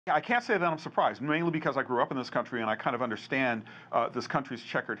Yeah, I can't say that I'm surprised, mainly because I grew up in this country and I kind of understand this country's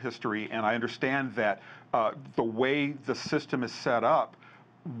checkered history, and I understand that the way the system is set up,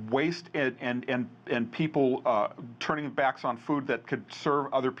 waste and people turning backs on food that could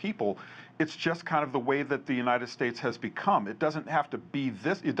serve other people. It's just kind of the way that the United States has become. It doesn't have to be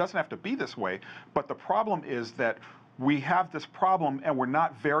this. It doesn't have to be this way. But the problem is that we have this problem and we're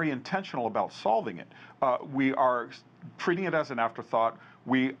not very intentional about solving it. We are treating it as an afterthought.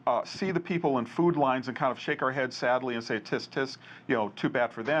 We see the people in food lines and kind of shake our heads sadly and say, tisk, tisk, too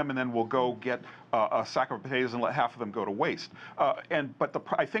bad for them, and then we'll go get a sack of potatoes and let half of them go to waste.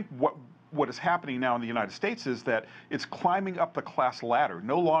 I think what is happening now in the United States is that it's climbing up the class ladder.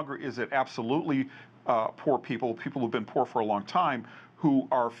 No longer is it absolutely poor people who've been poor for a long time, who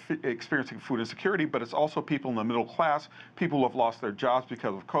are experiencing food insecurity, but it's also people in the middle class, people who have lost their jobs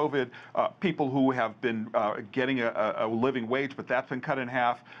because of COVID, people who have been getting a living wage, but that's been cut in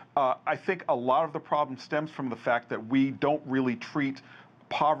half. I think a lot of the problem stems from the fact that we don't really treat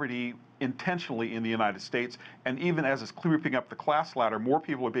poverty intentionally in the United States, and even as it's creeping up the class ladder, more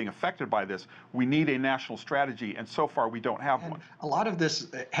people are being affected by this. We need a national strategy, and so far we don't have And one. a lot of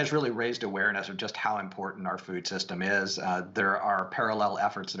this has really raised awareness of just how important our food system is. There are parallel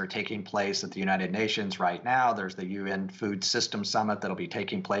efforts that are taking place at the United Nations right now. There's the UN Food System Summit that'll be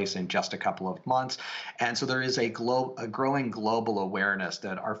taking place in just a couple of months. And so there is a growing global awareness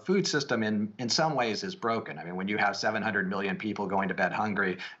that our food system in some ways is broken. I mean, when you have 700 million people going to bed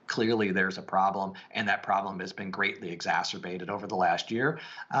hungry, clearly there's a problem, and that problem has been greatly exacerbated over the last year.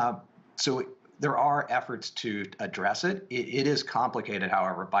 So there are efforts to address it. It is complicated,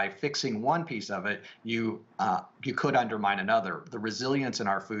 however. By fixing one piece of it, you could undermine another. The resilience in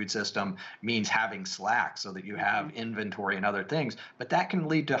our food system means having slack so that you have inventory and other things, but that can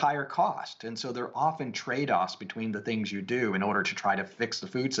lead to higher cost. And so there are often trade-offs between the things you do in order to try to fix the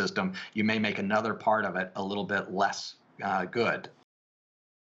food system. You may make another part of it a little bit less good.